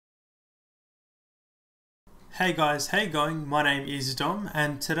Hey guys, how you going? My name is Dom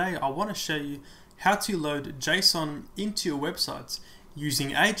and today I want to show you how to load JSON into your websites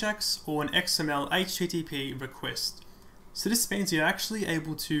using AJAX or an XML/HTTP request. So this means you're actually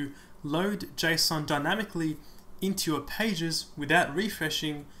able to load JSON dynamically into your pages without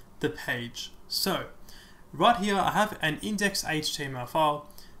refreshing the page. So right here I have an index.html file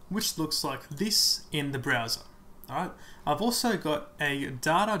which looks like this in the browser. Alright, I've also got a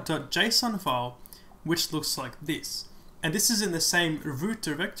data.json file which looks like this, and this is in the same root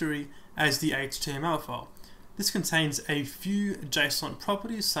directory as the HTML file. This contains a few JSON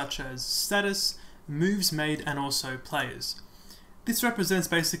properties such as status, moves made, and also players. This represents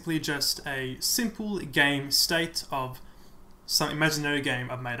basically just a simple game state of some imaginary game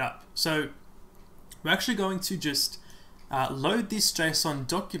I've made up. So we're actually going to just load this JSON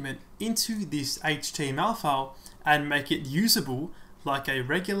document into this HTML file and make it usable like a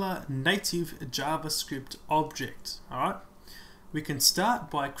regular native JavaScript object. Alright, we can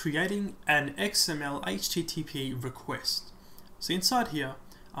start by creating an XMLHttpRequest request. So inside here,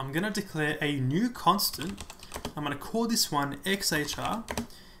 I'm going to declare a new constant. I'm going to call this one XHR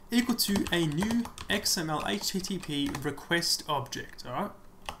equal to a new XMLHttpRequest request object. Alright,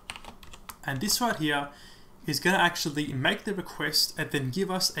 and this right here is going to actually make the request and then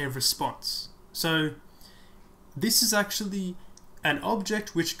give us a response. So this is actually an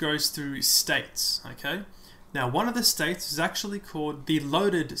object which goes through states. Okay, now one of the states is actually called the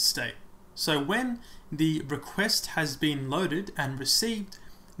loaded state. So when the request has been loaded and received,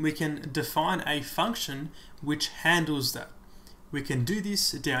 we can define a function which handles that. We can do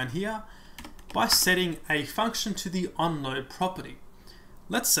this down here by setting a function to the onload property.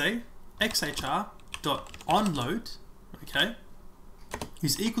 Let's say xhr.onload, okay,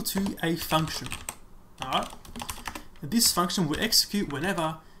 is equal to a function. Alright, this function will execute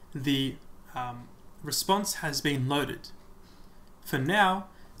whenever the response has been loaded. For now,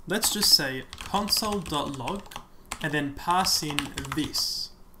 let's just say console.log and then pass in this.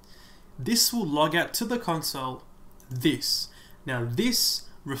 This will log out to the console this. Now this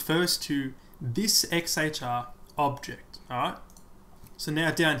refers to this XHR object. Alright, so now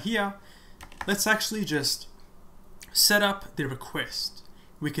down here, let's actually just set up the request.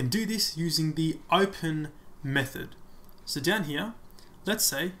 We can do this using the open method. So down here, let's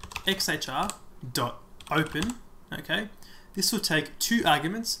say xhr.open, okay? This will take two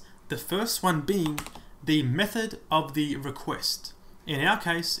arguments, the first one being the method of the request. In our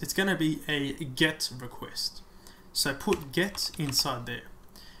case, it's going to be a get request. So put get inside there.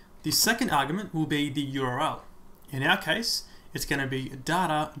 The second argument will be the URL. In our case, it's going to be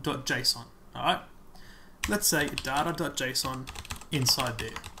data.json, alright? Let's say data.json inside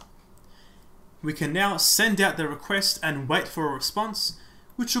there. We can now send out the request and wait for a response,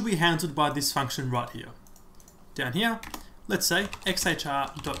 which will be handled by this function right here. Down here, let's say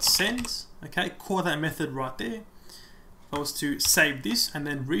xhr.send, okay, call that method right there. If I was to save this and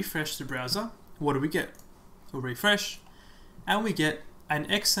then refresh the browser, what do we get? We'll refresh, and we get an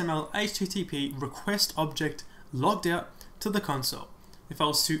XML/HTTP request object logged out to the console. If I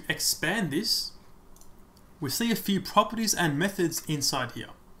was to expand this, we see a few properties and methods inside here.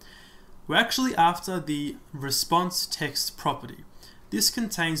 We're actually after the response text property. This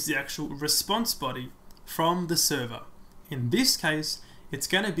contains the actual response body from the server. In this case, it's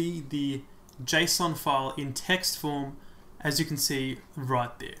going to be the JSON file in text form, as you can see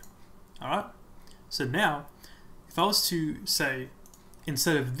right there. Alright, so now if I was to say,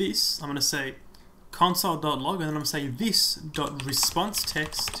 instead of this, I'm going to say console.log and then I'm going to say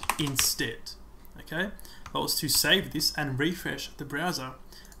this.responseText instead. Okay, if I was to save this and refresh the browser,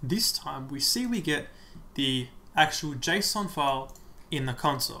 this time we see we get the actual JSON file in the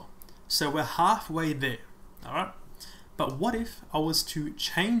console. So we're halfway there. Alright, but what if I was to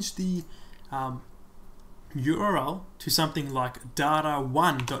change the URL to something like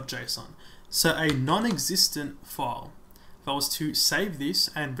data1.json, so a non-existent file? If I was to save this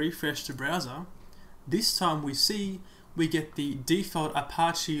and refresh the browser, this time we see we get the default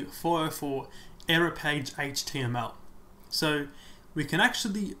Apache 404 error page HTML. So we can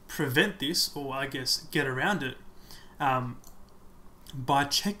actually prevent this, or I guess get around it, by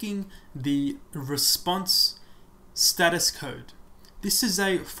checking the response status code. This is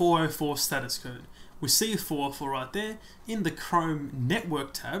a 404 status code. We see 404 right there. In the Chrome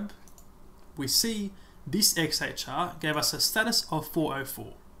network tab, we see this XHR gave us a status of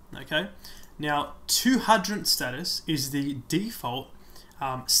 404. Okay, now 200 status is the default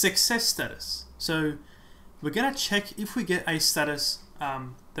success status. So we're going to check if we get a status,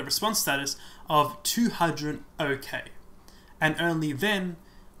 the response status of 200 OK, and only then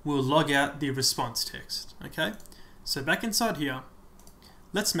we'll log out the response text. Okay, so back inside here,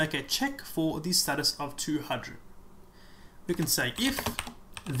 let's make a check for the status of 200. We can say if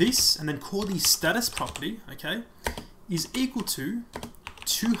this, and then call the status property, okay, is equal to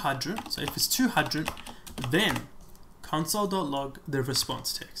 200. So if it's 200, then console.log the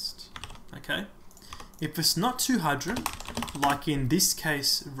response text. Okay, if it's not 200, like in this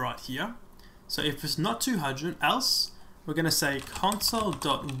case right here, so if it's not 200, else we're going to say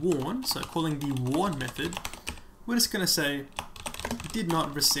console.warn. So calling the warn method, we're just going to say did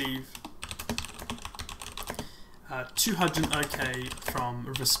not receive 200 OK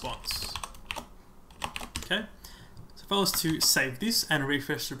from response. Okay, so if I was to save this and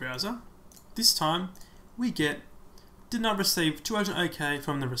refresh the browser, this time we get did not receive 200 OK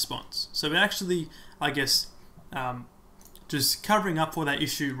from the response. So we're actually, I guess, just covering up for that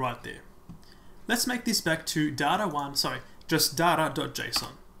issue right there. Let's make this back to just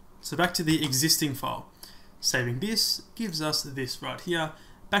data.json. So back to the existing file. Saving this gives us this right here,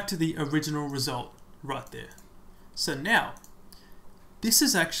 back to the original result right there. So now, this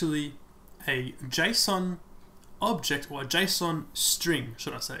is actually a JSON object, or a JSON string,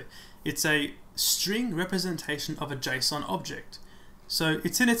 should I say. It's a string representation of a JSON object. So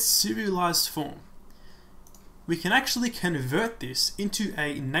it's in its serialized form. We can actually convert this into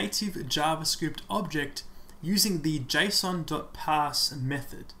a native JavaScript object using the JSON.parse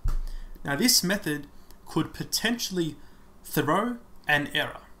method. Now this method could potentially throw an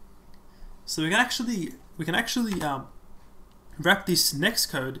error. So we can actually wrap this next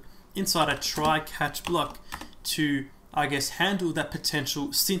code inside a try-catch block to, I guess, handle that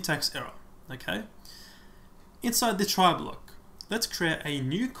potential syntax error. Okay. Inside the try block, let's create a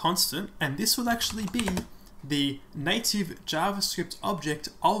new constant, and this will actually be the native JavaScript object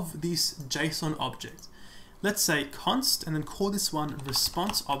of this JSON object. Let's say const and then call this one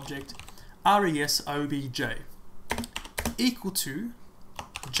response object resobj equal to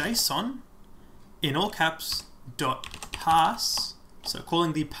JSON in all caps dot parse. So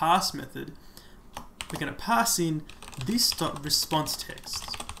calling the parse method, we're going to pass in this dot response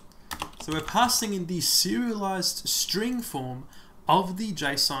text. So we're passing in the serialized string form of the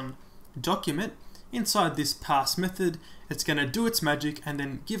JSON document inside this parse method. It's going to do its magic and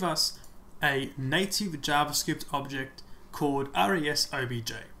then give us a native JavaScript object called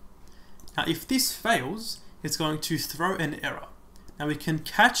resobj. Now if this fails, it's going to throw an error. Now we can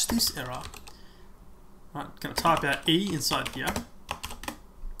catch this error. Right, going to type out E inside here.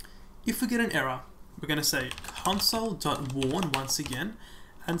 If we get an error, we're going to say console.warn once again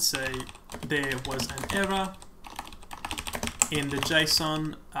and say there was an error in the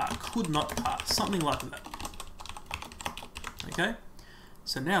JSON could not pass, something like that. Okay,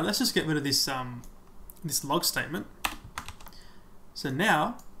 so now let's just get rid of this this log statement. So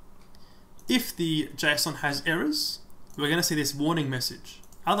now, if the JSON has errors, we're going to see this warning message.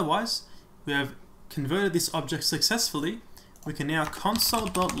 Otherwise, we have converted this object successfully. We can now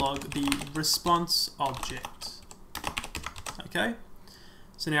console.log the response object. Okay,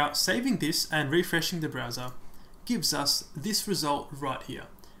 so now saving this and refreshing the browser gives us this result right here,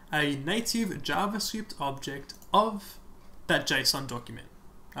 a native JavaScript object of that JSON document.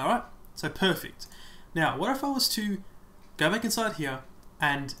 Alright, so perfect. Now, what if I was to go back inside here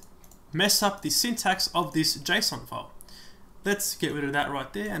and mess up the syntax of this JSON file? Let's get rid of that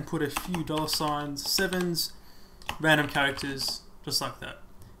right there and put a few $signs, sevens, random characters, just like that.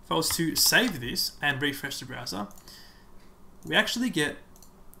 If I was to save this and refresh the browser, we actually get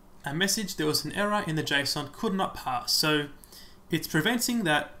a message there was an error in the JSON could not pass. So it's preventing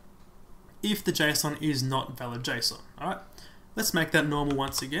that if the JSON is not valid JSON. Alright, let's make that normal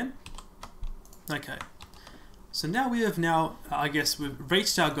once again. Okay, so now we have I guess we've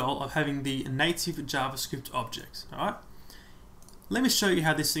reached our goal of having the native JavaScript object. Alright, let me show you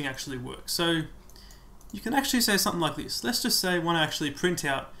how this thing actually works. So you can actually say something like this. Let's just say we want to actually print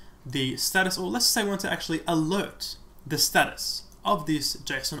out the status, or let's say we want to actually alert the status of this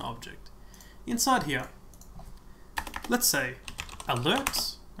JSON object. Inside here, let's say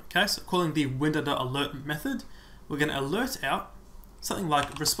alert. Okay, so calling the window.alert method, we're going to alert out something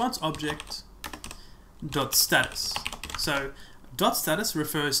like response object dot status. So dot status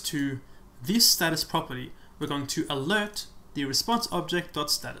refers to this status property. We're going to alert the response object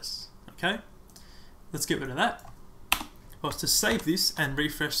dot status. Okay, let's get rid of that. Well, to save this and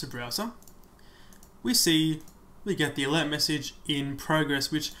refresh the browser, we get the alert message in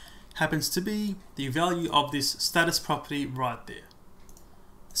progress, which happens to be the value of this status property right there.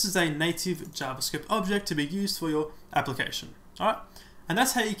 This is a native JavaScript object to be used for your application. Alright, and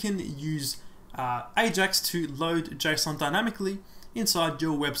that's how you can use AJAX to load JSON dynamically inside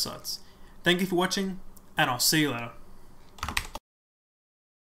your websites. Thank you for watching, and I'll see you later.